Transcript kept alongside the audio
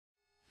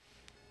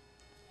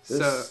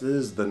This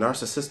is the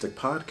Narcissistic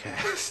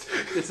Podcast.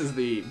 This is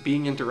the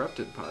Being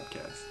Interrupted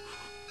Podcast.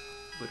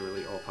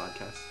 Literally all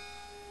podcasts.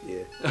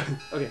 Yeah.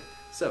 Okay,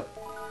 so,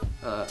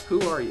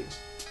 who are you?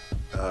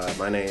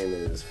 My name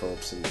is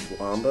Philipson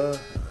Wamba.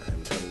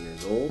 I'm 20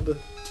 years old.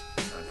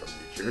 I'm from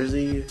New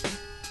Jersey.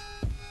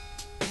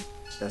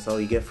 That's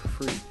all you get for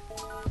free.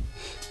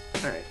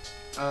 Alright.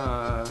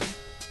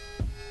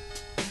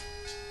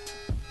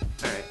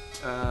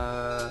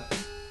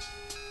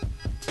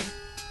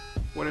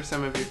 What are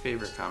some of your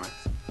favorite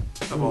comics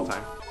of all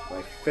time?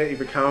 My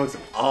favorite comics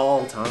of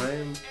all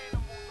time?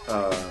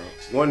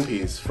 One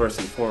Piece, first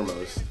and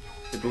foremost.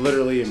 It's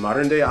literally a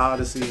modern day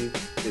Odyssey.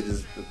 It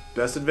is the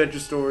best adventure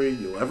story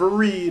you'll ever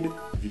read.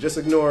 If you just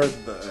ignore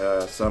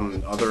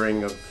some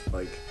othering of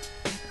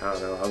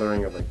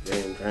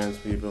gay and trans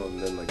people, and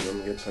then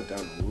women get put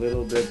down a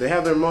little bit. They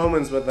have their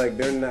moments, but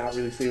they're not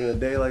really saving the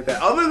day like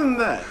that. Other than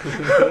that,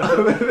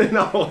 other than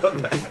all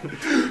of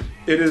that,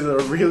 it is a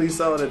really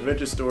solid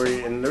adventure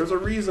story, and there's a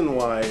reason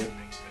why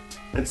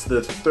it's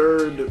the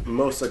third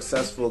most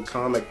successful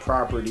comic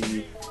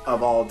property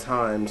of all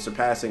time,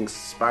 surpassing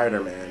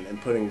Spider-Man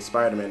and putting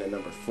Spider-Man at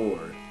number 4.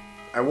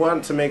 I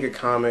want to make a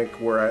comic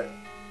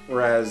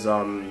whereas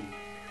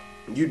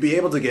you'd be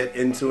able to get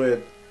into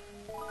it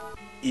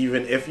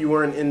even if you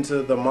weren't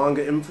into the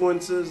manga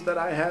influences that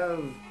I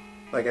have.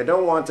 I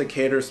don't want to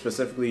cater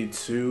specifically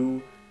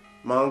to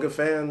manga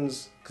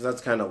fans, because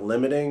that's kind of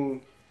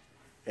limiting.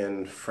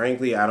 And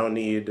frankly, I don't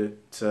need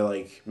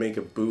to make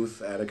a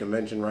booth at a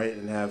convention, right,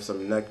 and have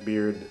some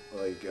neckbeard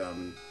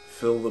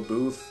fill the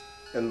booth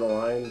in the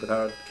line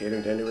without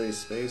catering to anybody's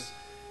space.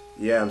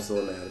 Yeah, I'm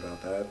still mad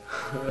about that.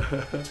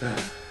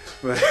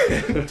 But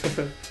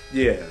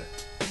yeah.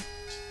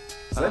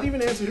 Does that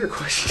even answer your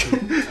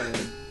question?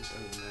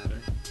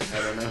 I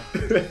don't know.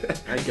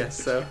 I guess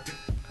so.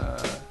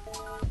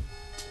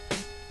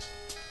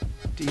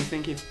 Do you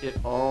think if it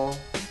all...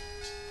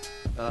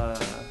 how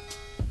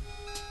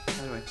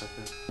do I put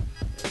this?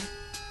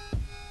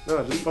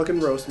 No, just fucking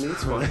roast me,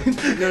 it's fine.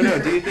 No,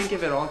 do you think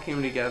if it all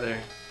came together...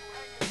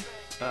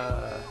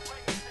 that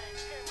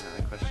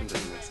question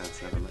doesn't make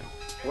sense, never mind.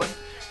 What?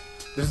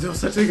 There's no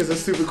such thing as a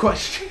stupid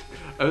question.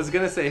 I was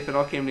gonna say, if it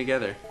all came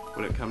together,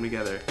 would it come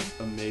together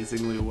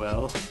amazingly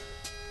well?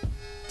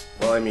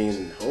 Well, I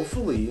mean,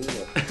 hopefully.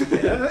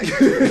 Yeah.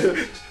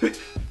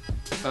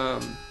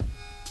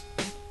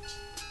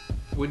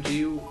 Would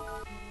you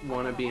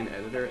want to be an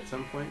editor at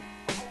some point?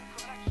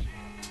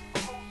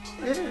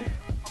 Yeah.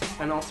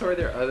 And also, are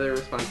there other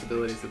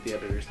responsibilities that the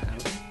editors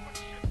have?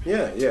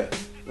 Yeah.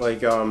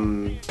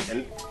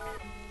 An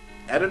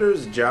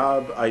editor's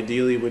job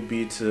ideally would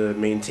be to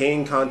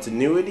maintain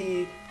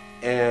continuity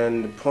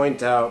and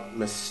point out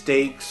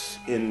mistakes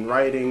in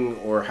writing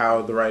or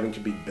how the writing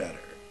could be better.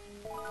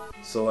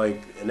 So, an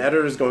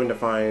editor is going to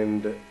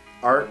find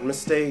art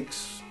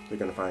mistakes, they're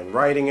going to find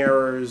writing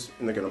errors,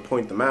 and they're going to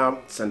point them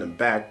out, send them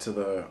back to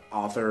the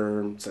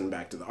author, send them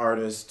back to the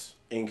artist,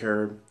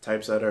 inker,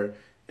 typesetter,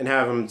 and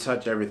have them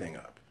touch everything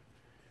up.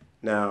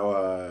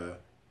 Now,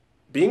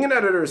 being an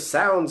editor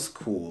sounds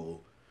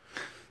cool,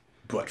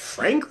 but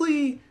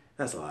frankly,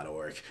 that's a lot of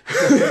work.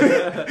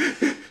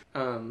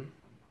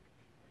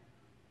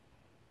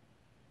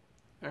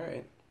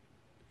 Alright.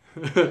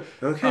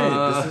 Okay,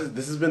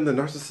 this has been the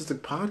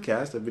Narcissistic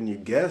Podcast. I've been your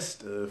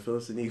guest,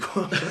 Philipson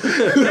Equal.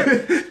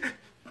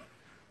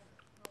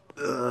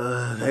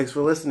 Thanks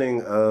for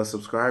listening.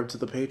 Subscribe to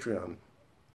the Patreon.